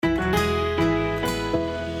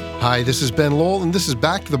Hi, this is Ben Lowell, and this is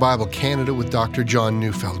Back to the Bible Canada with Dr. John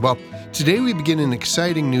Neufeld. Well, today we begin an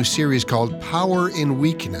exciting new series called Power in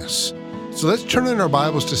Weakness. So let's turn in our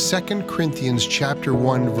Bibles to 2 Corinthians chapter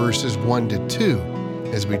 1, verses 1 to 2,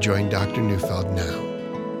 as we join Dr. Neufeld now.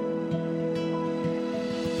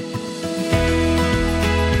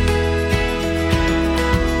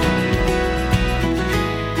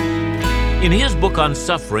 In his book on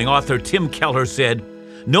suffering, author Tim Keller said,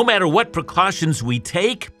 "No matter what precautions we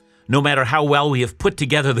take, no matter how well we have put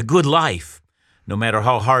together the good life, no matter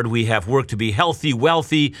how hard we have worked to be healthy,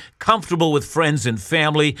 wealthy, comfortable with friends and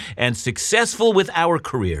family, and successful with our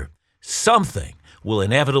career, something will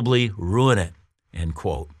inevitably ruin it." End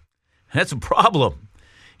quote. That's a problem.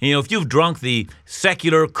 If you've drunk the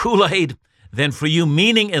secular Kool-Aid, then for you,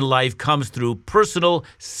 meaning in life comes through personal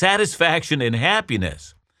satisfaction and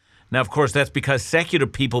happiness. Now, of course, that's because secular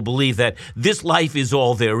people believe that this life is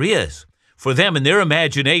all there is. For them, in their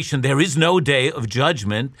imagination, there is no day of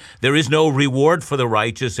judgment, there is no reward for the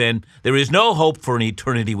righteous, and there is no hope for an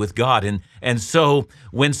eternity with God. And so,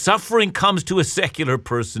 when suffering comes to a secular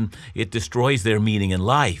person, it destroys their meaning in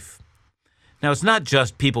life. Now, it's not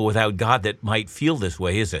just people without God that might feel this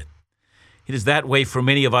way, is it? It is that way for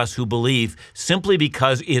many of us who believe simply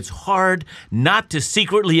because it's hard not to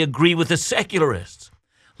secretly agree with the secularists.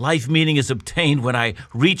 Life meaning is obtained when I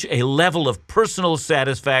reach a level of personal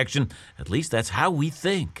satisfaction. At least that's how we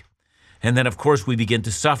think. And then, of course, we begin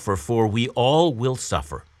to suffer, for we all will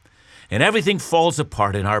suffer. And everything falls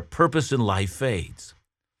apart and our purpose in life fades.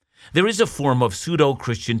 There is a form of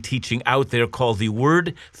pseudo-Christian teaching out there called the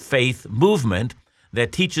Word Faith Movement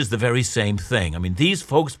that teaches the very same thing. These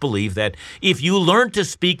folks believe that if you learn to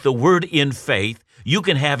speak the word in faith, you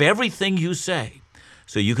can have everything you say.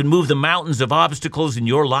 So you can move the mountains of obstacles in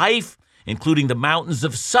your life, including the mountains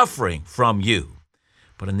of suffering from you.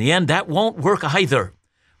 But in the end, that won't work either,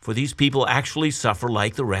 for these people actually suffer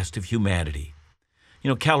like the rest of humanity.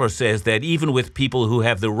 Keller says that even with people who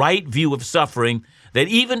have the right view of suffering, that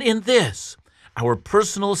even in this, our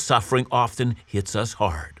personal suffering often hits us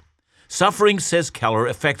hard. Suffering, says Keller,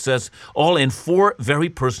 affects us all in 4 very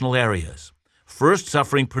personal areas. First,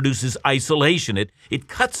 suffering produces isolation. It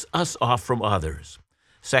cuts us off from others.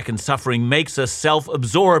 Second, suffering makes us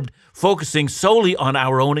self-absorbed, focusing solely on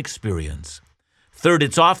our own experience. Third,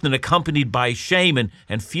 it's often accompanied by shame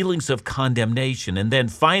and feelings of condemnation. And then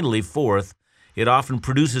finally, fourth, it often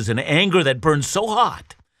produces an anger that burns so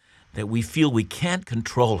hot that we feel we can't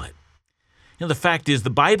control it. The fact is,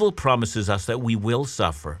 the Bible promises us that we will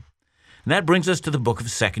suffer. And that brings us to the book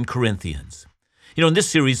of 2 Corinthians. In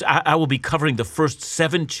this series, I will be covering the first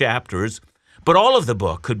 7 chapters, but all of the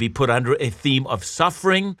book could be put under a theme of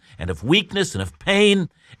suffering and of weakness and of pain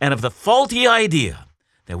and of the faulty idea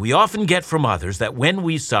that we often get from others that when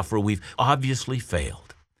we suffer, we've obviously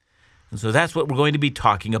failed. And so that's what we're going to be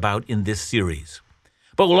talking about in this series.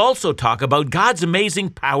 But we'll also talk about God's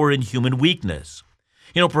amazing power in human weakness.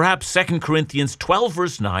 Perhaps 2 Corinthians 12,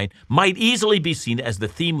 verse 9 might easily be seen as the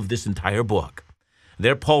theme of this entire book.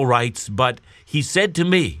 There Paul writes, "But he said to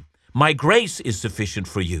me, 'My grace is sufficient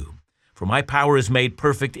for you, for my power is made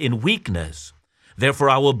perfect in weakness. Therefore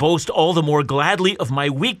I will boast all the more gladly of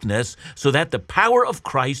my weakness, so that the power of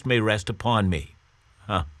Christ may rest upon me.'"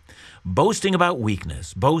 Boasting about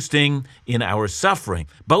weakness, boasting in our suffering,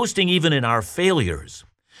 boasting even in our failures,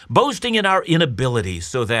 boasting in our inabilities,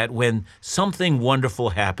 so that when something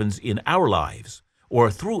wonderful happens in our lives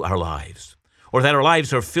or through our lives, or that our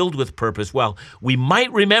lives are filled with purpose, we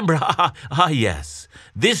might remember, yes,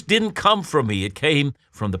 this didn't come from me. It came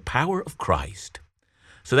from the power of Christ.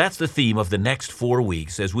 So that's the theme of the next 4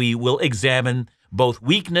 weeks, as we will examine both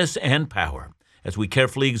weakness and power, as we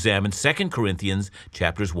carefully examine 2 Corinthians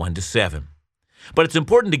chapters 1 to 7. But it's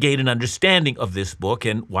important to gain an understanding of this book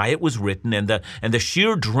and why it was written, and the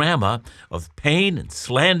sheer drama of pain and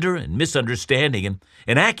slander and misunderstanding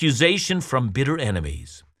and accusation from bitter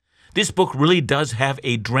enemies. This book really does have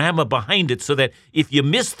a drama behind it, so that if you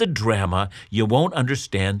miss the drama, you won't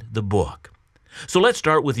understand the book. So let's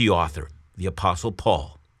start with the author, the Apostle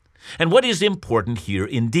Paul. And what is important here,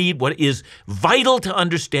 indeed, what is vital to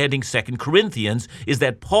understanding 2 Corinthians, is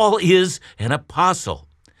that Paul is an apostle.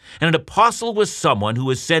 And an apostle was someone who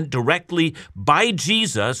was sent directly by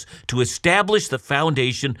Jesus to establish the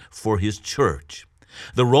foundation for his church.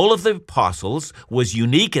 The role of the apostles was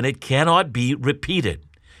unique, and it cannot be repeated.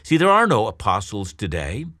 See, there are no apostles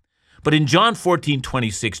today. But in John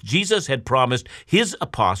 14:26, Jesus had promised his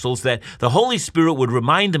apostles that the Holy Spirit would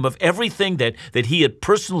remind them of everything that he had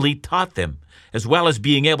personally taught them, as well as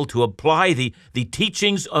being able to apply the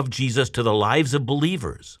teachings of Jesus to the lives of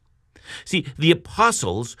believers. See, the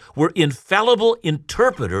apostles were infallible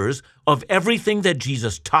interpreters of everything that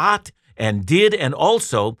Jesus taught and did, and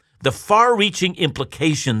also the far-reaching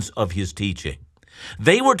implications of his teaching.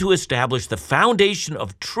 They were to establish the foundation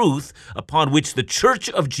of truth upon which the church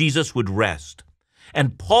of Jesus would rest.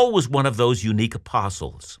 And Paul was one of those unique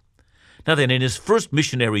apostles. Now then, in his first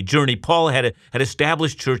missionary journey, Paul had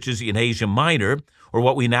established churches in Asia Minor, or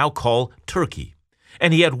what we now call Turkey.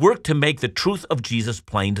 And he had worked to make the truth of Jesus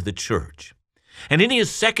plain to the church. And in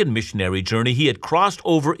his second missionary journey, he had crossed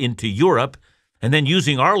over into Europe, and then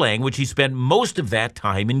using our language, he spent most of that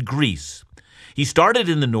time in Greece. He started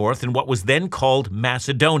in the north in what was then called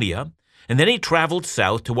Macedonia, and then he traveled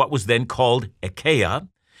south to what was then called Achaia,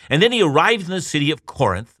 and then he arrived in the city of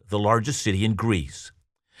Corinth, the largest city in Greece.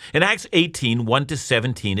 In Acts 18,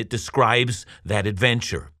 1-17, it describes that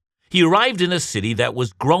adventure. He arrived in a city that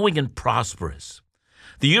was growing and prosperous.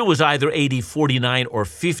 The year was either AD 49 or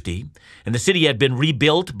 50, and the city had been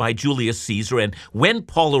rebuilt by Julius Caesar, and when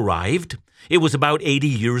Paul arrived, it was about 80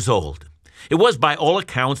 years old. It was, by all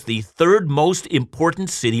accounts, the third most important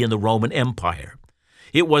city in the Roman Empire.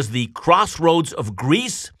 It was the crossroads of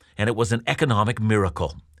Greece, and it was an economic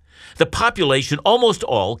miracle. The population, almost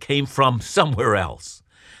all, came from somewhere else.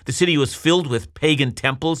 The city was filled with pagan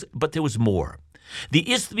temples, but there was more.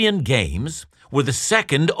 The Isthmian Games were the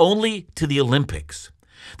second only to the Olympics.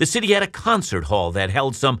 The city had a concert hall that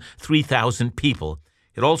held some 3,000 people.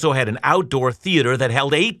 It also had an outdoor theater that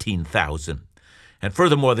held 18,000. And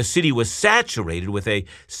furthermore, the city was saturated with a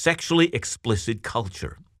sexually explicit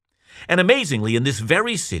culture. And amazingly, in this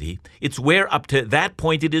very city, it's where up to that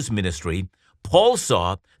point in his ministry, Paul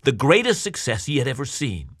saw the greatest success he had ever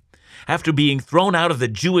seen. After being thrown out of the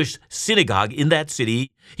Jewish synagogue in that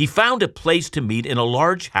city, he found a place to meet in a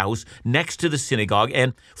large house next to the synagogue,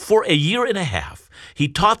 and for a year and a half, he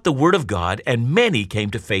taught the Word of God, and many came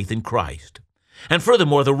to faith in Christ. And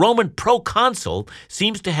furthermore, the Roman proconsul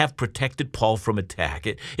seems to have protected Paul from attack.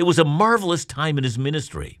 It was a marvelous time in his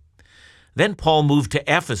ministry. Then Paul moved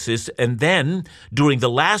to Ephesus, and then, during the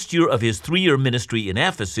last year of his 3-year ministry in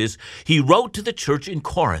Ephesus, he wrote to the church in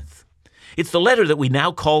Corinth. It's the letter that we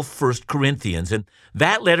now call 1 Corinthians, and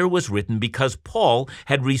that letter was written because Paul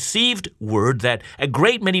had received word that a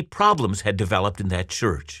great many problems had developed in that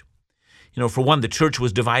church. For one, the church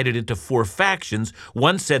was divided into 4 factions.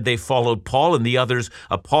 One said they followed Paul, and the others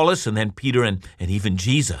Apollos, and then Peter, and even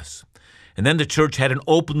Jesus. And then the church had an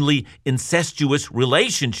openly incestuous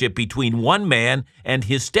relationship between one man and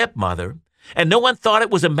his stepmother, and no one thought it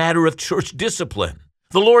was a matter of church discipline.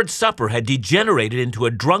 The Lord's Supper had degenerated into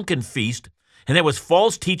a drunken feast, and there was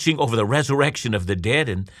false teaching over the resurrection of the dead,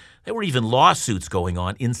 and there were even lawsuits going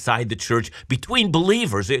on inside the church between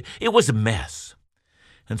believers. It was a mess.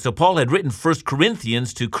 And so Paul had written 1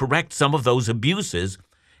 Corinthians to correct some of those abuses.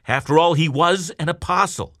 After all, he was an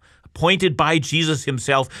apostle, appointed by Jesus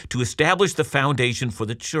himself to establish the foundation for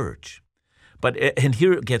the church. And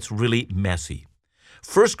here it gets really messy.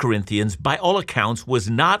 1 Corinthians, by all accounts, was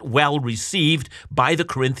not well received by the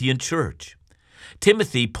Corinthian church.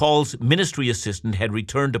 Timothy, Paul's ministry assistant, had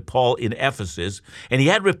returned to Paul in Ephesus, and he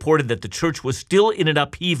had reported that the church was still in an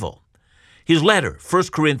upheaval. His letter, 1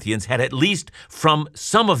 Corinthians, had at least from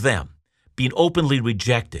some of them been openly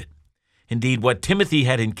rejected. Indeed, what Timothy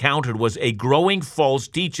had encountered was a growing false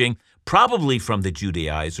teaching, probably from the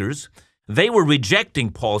Judaizers. They were rejecting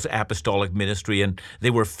Paul's apostolic ministry, and they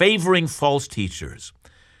were favoring false teachers.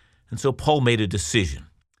 And so Paul made a decision.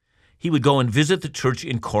 He would go and visit the church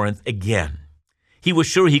in Corinth again. He was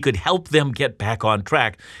sure he could help them get back on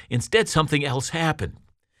track. Instead, something else happened.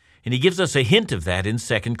 And he gives us a hint of that in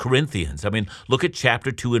 2 Corinthians. Look at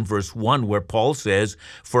chapter 2 and verse 1, where Paul says,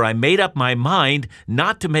 "For I made up my mind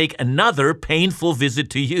not to make another painful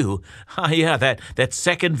visit to you." That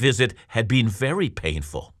second visit had been very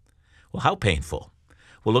painful. Well, how painful?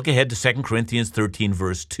 Well, look ahead to 2 Corinthians 13,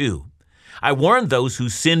 verse 2. "I warned those who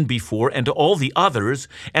sinned before and to all the others,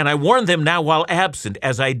 and I warn them now while absent,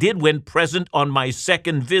 as I did when present on my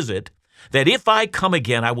second visit, that if I come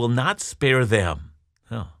again, I will not spare them."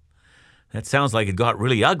 Oh, that sounds like it got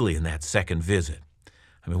really ugly in that second visit.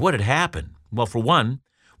 What had happened? Well, for one,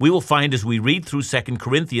 we will find as we read through 2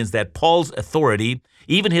 Corinthians that Paul's authority,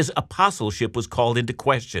 even his apostleship, was called into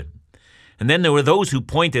question. And then there were those who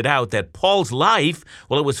pointed out that Paul's life,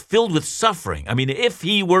 it was filled with suffering. If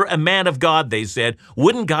he were a man of God, they said,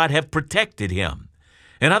 wouldn't God have protected him?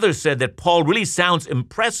 And others said that Paul really sounds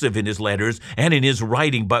impressive in his letters and in his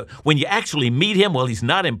writing, but when you actually meet him, he's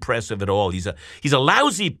not impressive at all. He's a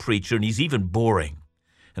lousy preacher, and he's even boring.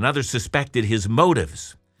 And others suspected his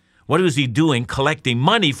motives. What was he doing collecting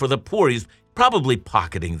money for the poor? He's probably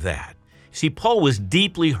pocketing that. See, Paul was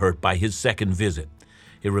deeply hurt by his second visit.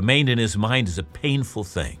 It remained in his mind as a painful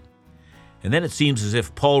thing. And then it seems as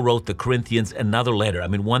if Paul wrote the Corinthians another letter,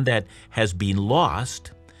 one that has been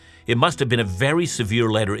lost. It must have been a very severe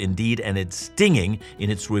letter indeed, and it's stinging in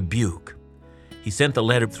its rebuke. He sent the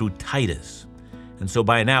letter through Titus. And so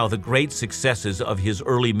by now, the great successes of his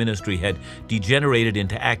early ministry had degenerated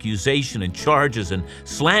into accusation and charges and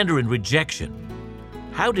slander and rejection.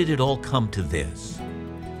 How did it all come to this?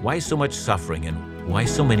 Why so much suffering and why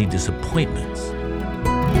so many disappointments?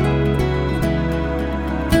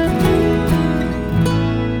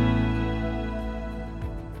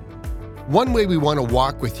 One way we want to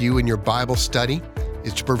walk with you in your Bible study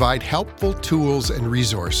is to provide helpful tools and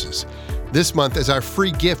resources. This month, as our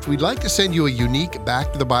free gift, we'd like to send you a unique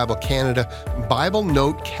Back to the Bible Canada Bible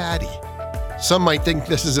Note Caddy. Some might think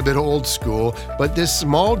this is a bit old school, but this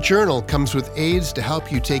small journal comes with aids to help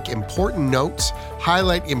you take important notes,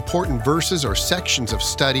 highlight important verses or sections of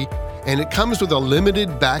study, and it comes with a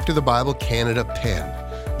limited Back to the Bible Canada pen.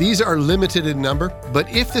 These are limited in number, but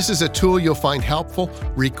if this is a tool you'll find helpful,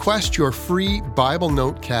 request your free Bible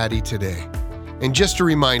Note Caddy today. And just a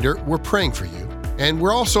reminder, we're praying for you. And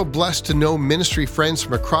we're also blessed to know ministry friends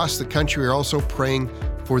from across the country are also praying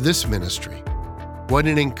for this ministry. What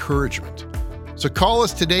an encouragement. So call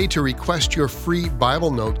us today to request your free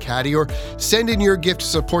Bible Note Caddy or send in your gift to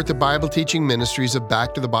support the Bible teaching ministries of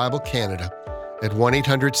Back to the Bible Canada at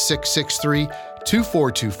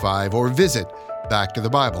 1-800-663-2425 or visit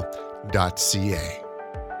backtothebible.ca.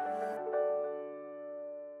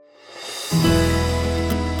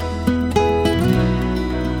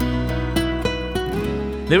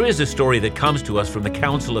 There is a story that comes to us from the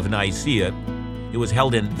Council of Nicaea. It was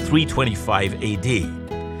held in 325 AD.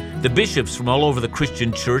 The bishops from all over the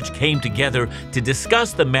Christian church came together to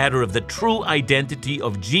discuss the matter of the true identity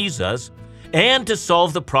of Jesus and to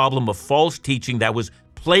solve the problem of false teaching that was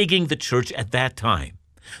plaguing the church at that time.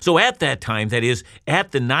 So at that time, that is,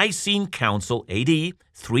 at the Nicene Council, AD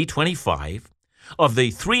 325, of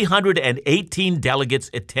the 318 delegates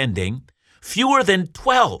attending, fewer than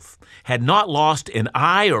 12 had not lost an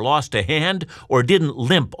eye or lost a hand or didn't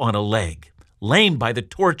limp on a leg, lamed by the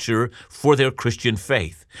torture for their Christian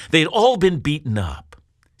faith. They'd all been beaten up.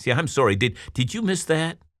 See, I'm sorry, did you miss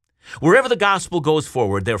that? Wherever the gospel goes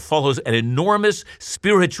forward, there follows an enormous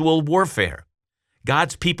spiritual warfare.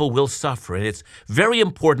 God's people will suffer, and it's very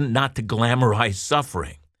important not to glamorize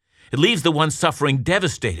suffering. It leaves the one suffering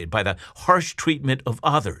devastated by the harsh treatment of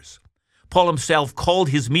others. Paul himself called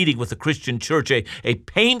his meeting with the Christian church a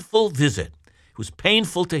painful visit. It was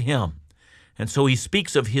painful to him. And so he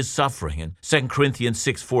speaks of his suffering. In 2 Corinthians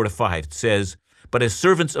 6, 4-5, it says, "But as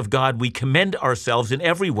servants of God, we commend ourselves in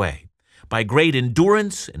every way, by great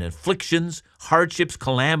endurance and afflictions, hardships,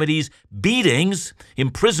 calamities, beatings,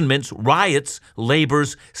 imprisonments, riots,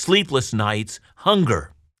 labors, sleepless nights,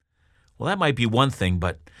 hunger." Well, that might be one thing,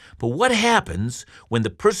 but what happens when the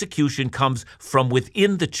persecution comes from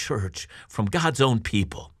within the church, from God's own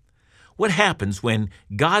people? What happens when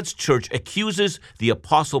God's church accuses the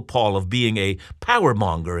Apostle Paul of being a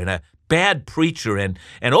powermonger and a bad preacher and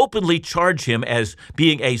openly charge him as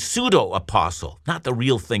being a pseudo-apostle, not the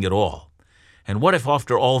real thing at all? And what if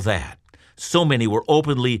after all that, so many were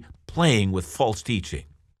openly playing with false teaching?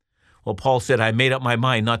 Well, Paul said, "I made up my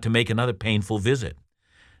mind not to make another painful visit."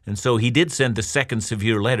 And so he did send the second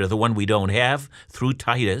severe letter, the one we don't have, through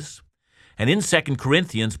Titus. And in 2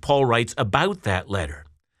 Corinthians, Paul writes about that letter.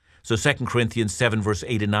 So 2 Corinthians 7, verse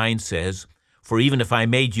 8-9 says, "For even if I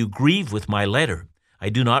made you grieve with my letter, I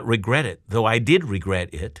do not regret it, though I did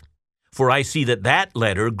regret it. For I see that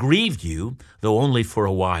letter grieved you, though only for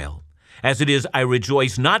a while. As it is, I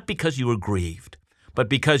rejoice not because you were grieved, but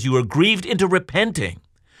because you were grieved into repenting.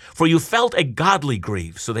 For you felt a godly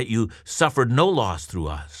grief, so that you suffered no loss through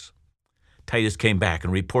us." Titus came back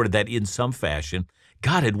and reported that in some fashion,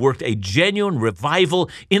 God had worked a genuine revival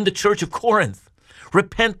in the church of Corinth.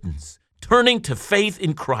 Repentance, turning to faith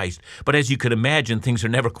in Christ. But as you can imagine, things are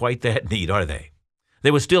never quite that neat, are they?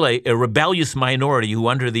 There was still a rebellious minority who,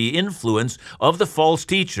 under the influence of the false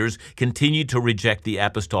teachers, continued to reject the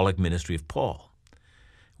apostolic ministry of Paul.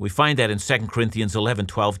 We find that in 2 Corinthians 11,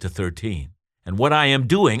 12-13. "And what I am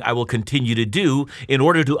doing, I will continue to do in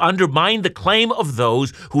order to undermine the claim of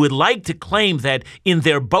those who would like to claim that in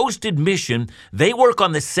their boasted mission, they work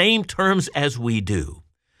on the same terms as we do.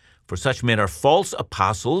 For such men are false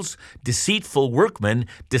apostles, deceitful workmen,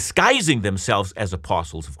 disguising themselves as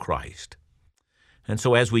apostles of Christ." And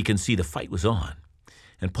so as we can see, the fight was on.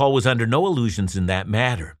 And Paul was under no illusions in that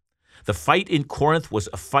matter. The fight in Corinth was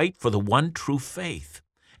a fight for the one true faith.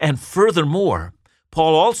 And furthermore,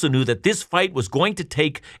 Paul also knew that this fight was going to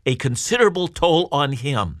take a considerable toll on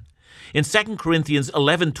him. In 2 Corinthians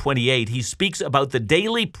 11:28, he speaks about the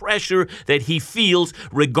daily pressure that he feels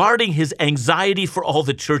regarding his anxiety for all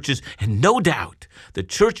the churches, and no doubt the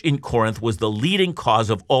church in Corinth was the leading cause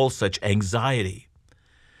of all such anxiety.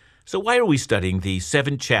 So why are we studying the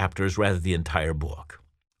 7 chapters rather than the entire book?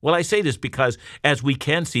 Well, I say this because, as we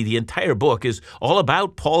can see, the entire book is all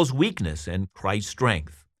about Paul's weakness and Christ's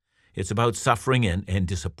strength. It's about suffering and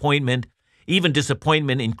disappointment, even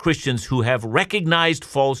disappointment in Christians who have recognized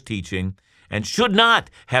false teaching and should not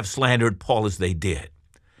have slandered Paul as they did.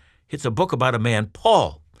 It's a book about a man,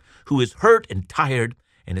 Paul, who is hurt and tired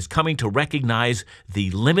and is coming to recognize the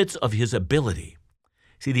limits of his ability.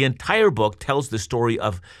 See, the entire book tells the story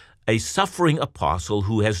of a suffering apostle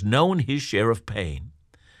who has known his share of pain.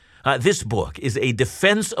 This book is a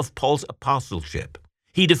defense of Paul's apostleship.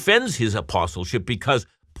 He defends his apostleship because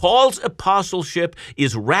Paul's apostleship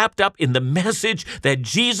is wrapped up in the message that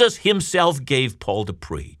Jesus himself gave Paul to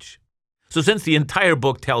preach. So since the entire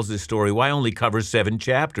book tells this story, why only cover 7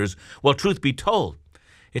 chapters? Well, truth be told,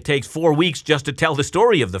 it takes 4 weeks just to tell the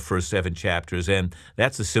story of the first 7 chapters, and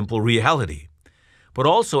that's a simple reality. But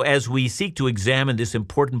also, as we seek to examine this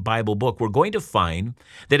important Bible book, we're going to find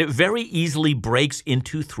that it very easily breaks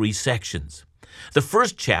into 3 sections. The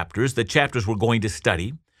first chapters, the chapters we're going to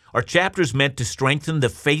study, are chapters meant to strengthen the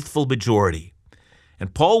faithful majority.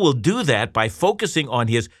 And Paul will do that by focusing on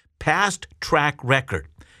his past track record.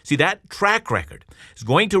 See, that track record is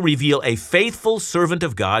going to reveal a faithful servant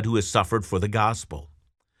of God who has suffered for the gospel.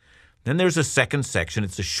 Then there's a second section.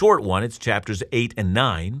 It's a short one. It's chapters 8 and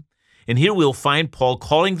 9. And here we'll find Paul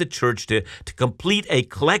calling the church to complete a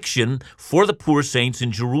collection for the poor saints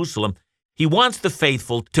in Jerusalem. He wants the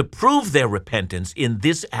faithful to prove their repentance in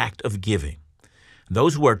this act of giving.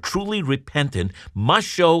 Those who are truly repentant must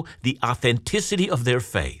show the authenticity of their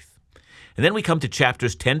faith. And then we come to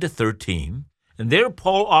chapters 10 to 13, and there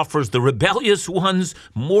Paul offers the rebellious ones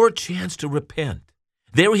more chance to repent.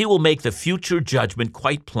 There he will make the future judgment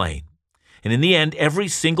quite plain. And in the end, every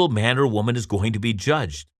single man or woman is going to be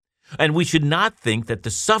judged. And we should not think that the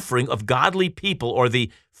suffering of godly people or the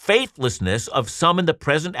faithlessness of some in the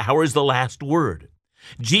present hour is the last word.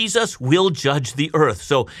 Jesus will judge the earth.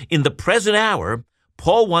 So in the present hour,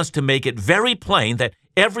 Paul wants to make it very plain that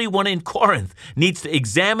everyone in Corinth needs to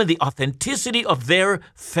examine the authenticity of their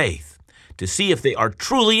faith to see if they are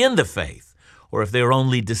truly in the faith or if they're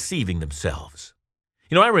only deceiving themselves.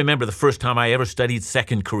 You know, I remember the first time I ever studied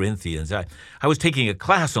 2 Corinthians. I was taking a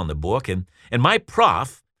class on the book, and my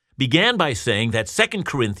prof began by saying that 2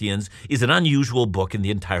 Corinthians is an unusual book in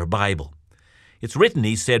the entire Bible. It's written,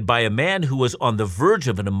 he said, by a man who was on the verge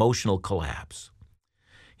of an emotional collapse.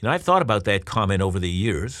 You know, I've thought about that comment over the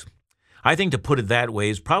years. I think to put it that way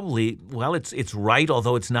is probably, well, it's right,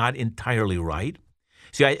 although it's not entirely right.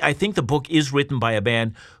 See, I think the book is written by a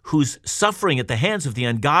man who's suffering at the hands of the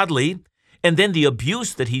ungodly, and then the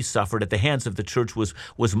abuse that he suffered at the hands of the church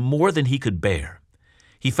was more than he could bear.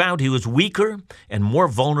 He found he was weaker and more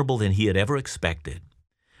vulnerable than he had ever expected.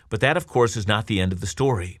 But that, of course, is not the end of the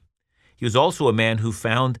story. He was also a man who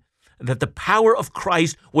found that the power of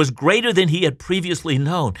Christ was greater than he had previously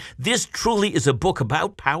known. This truly is a book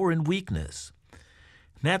about power and weakness.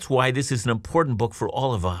 And that's why this is an important book for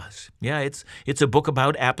all of us. Yeah, it's a book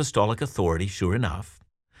about apostolic authority, sure enough,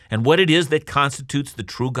 and what it is that constitutes the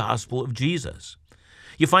true gospel of Jesus.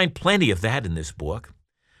 You find plenty of that in this book,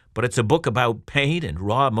 but it's a book about pain and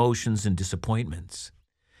raw emotions and disappointments.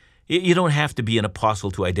 You don't have to be an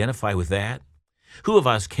apostle to identify with that. Who of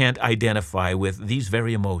us can't identify with these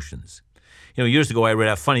very emotions? You know, years ago I read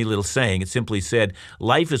a funny little saying. It simply said,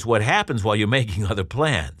 life is what happens while you're making other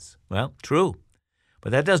plans. Well, true,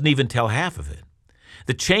 but that doesn't even tell half of it.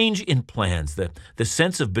 The change in plans, the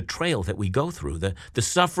sense of betrayal that we go through, the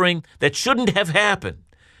suffering that shouldn't have happened,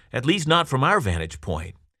 at least not from our vantage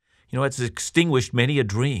point. You know, it's extinguished many a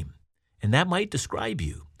dream, and that might describe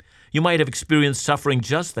you. You might have experienced suffering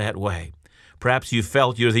just that way. Perhaps you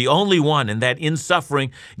felt you're the only one and that in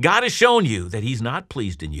suffering, God has shown you that he's not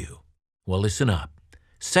pleased in you. Well, listen up.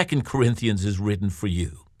 2 Corinthians is written for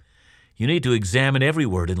you. You need to examine every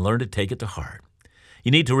word and learn to take it to heart.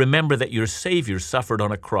 You need to remember that your Savior suffered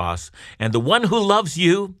on a cross, and the one who loves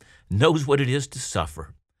you knows what it is to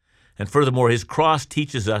suffer. And furthermore, his cross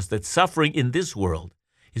teaches us that suffering in this world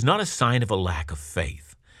is not a sign of a lack of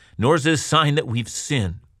faith, nor is it a sign that we've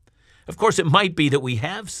sinned. Of course, it might be that we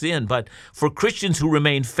have sinned, but for Christians who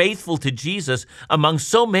remain faithful to Jesus, among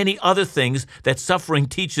so many other things that suffering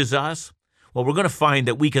teaches us, well, we're going to find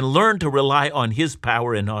that we can learn to rely on his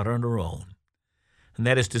power and not on our own. And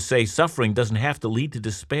that is to say, suffering doesn't have to lead to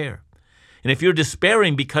despair. And if you're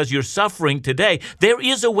despairing because you're suffering today, there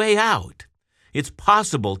is a way out. It's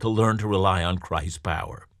possible to learn to rely on Christ's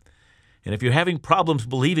power. And if you're having problems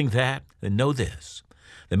believing that, then know this.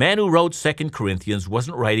 The man who wrote 2 Corinthians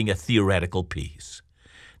wasn't writing a theoretical piece.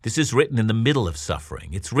 This is written in the middle of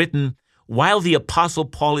suffering. It's written while the Apostle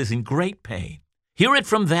Paul is in great pain. Hear it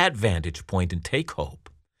from that vantage point and take hope.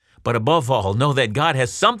 But above all, know that God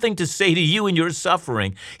has something to say to you in your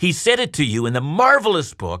suffering. He said it to you in the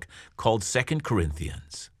marvelous book called 2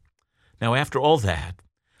 Corinthians. Now, after all that,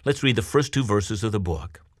 let's read the first 2 verses of the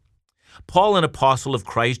book. Paul, an apostle of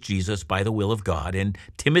Christ Jesus by the will of God, and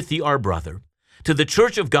Timothy, our brother, to the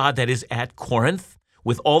church of God that is at Corinth,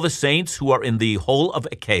 with all the saints who are in the whole of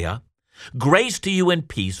Achaia, grace to you and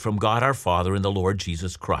peace from God our Father and the Lord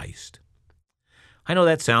Jesus Christ. I know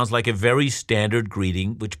that sounds like a very standard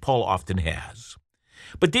greeting, which Paul often has.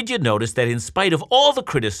 But did you notice that in spite of all the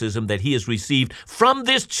criticism that he has received from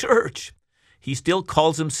this church, he still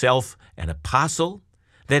calls himself an apostle?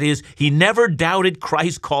 That is, he never doubted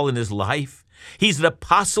Christ's call in his life. He's an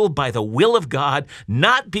apostle by the will of God,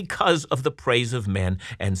 not because of the praise of men,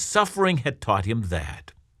 and suffering had taught him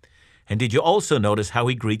that. And did you also notice how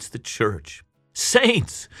he greets the church?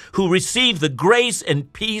 Saints who receive the grace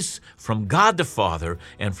and peace from God the Father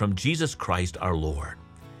and from Jesus Christ our Lord.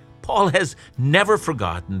 Paul has never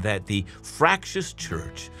forgotten that the fractious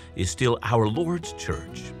church is still our Lord's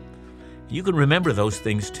church. You can remember those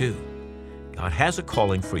things too. God has a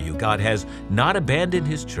calling for you. God has not abandoned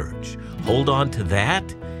his church. Hold on to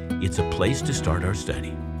that. It's a place to start our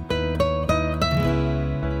study.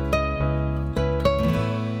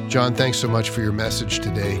 John, thanks so much for your message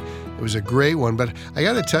today. It was a great one, but I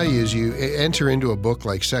got to tell you, as you enter into a book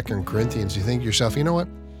like 2 Corinthians, you think to yourself, you know what?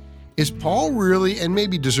 Is Paul really, and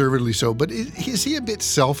maybe deservedly so, but is he a bit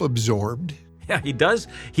self-absorbed? Yeah, he does.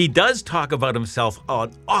 He does talk about himself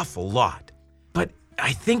an awful lot. But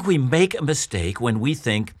I think we make a mistake when we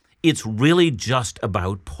think it's really just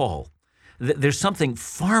about Paul. There's something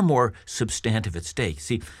far more substantive at stake.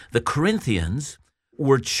 See, the Corinthians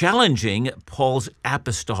were challenging Paul's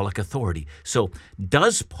apostolic authority. So,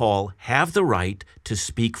 does Paul have the right to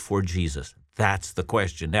speak for Jesus? That's the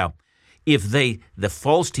question. Now, if the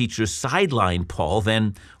false teachers sideline Paul,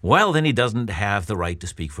 then he doesn't have the right to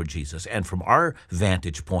speak for Jesus. And from our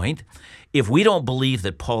vantage point, if we don't believe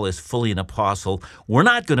that Paul is fully an apostle, we're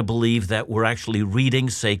not going to believe that we're actually reading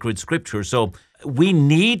sacred scripture. So we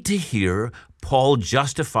need to hear Paul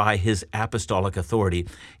justify his apostolic authority.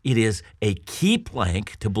 It is a key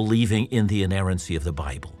plank to believing in the inerrancy of the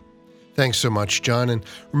Bible. Thanks so much, John. And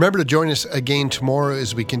remember to join us again tomorrow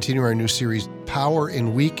as we continue our new series, Power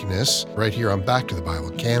in Weakness, right here on Back to the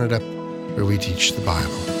Bible Canada, where we teach the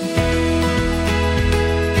Bible.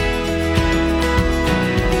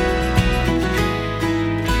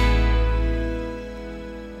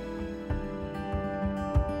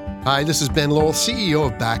 Hi, this is Ben Lowell,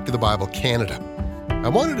 CEO of Back to the Bible Canada. I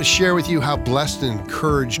wanted to share with you how blessed and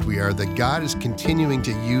encouraged we are that God is continuing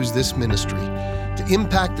to use this ministry to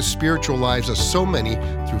impact the spiritual lives of so many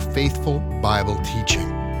through faithful Bible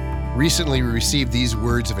teaching. Recently, we received these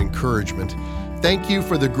words of encouragement. Thank you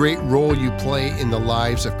for the great role you play in the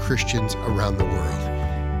lives of Christians around the world.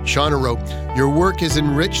 Shauna wrote, your work has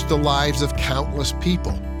enriched the lives of countless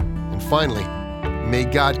people. And finally, may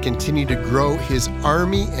God continue to grow his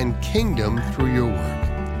army and kingdom through your work.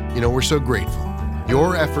 You know, we're so grateful.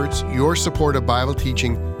 Your efforts, your support of Bible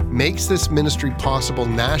teaching makes this ministry possible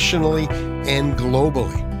nationally and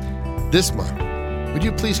globally. This month, would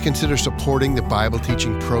you please consider supporting the Bible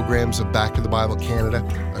teaching programs of Back to the Bible Canada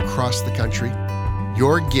across the country?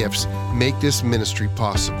 Your gifts make this ministry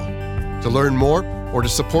possible. To learn more or to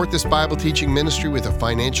support this Bible teaching ministry with a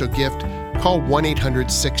financial gift, call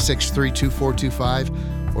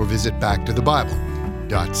 1-800-663-2425 or visit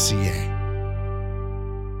backtothebible.ca.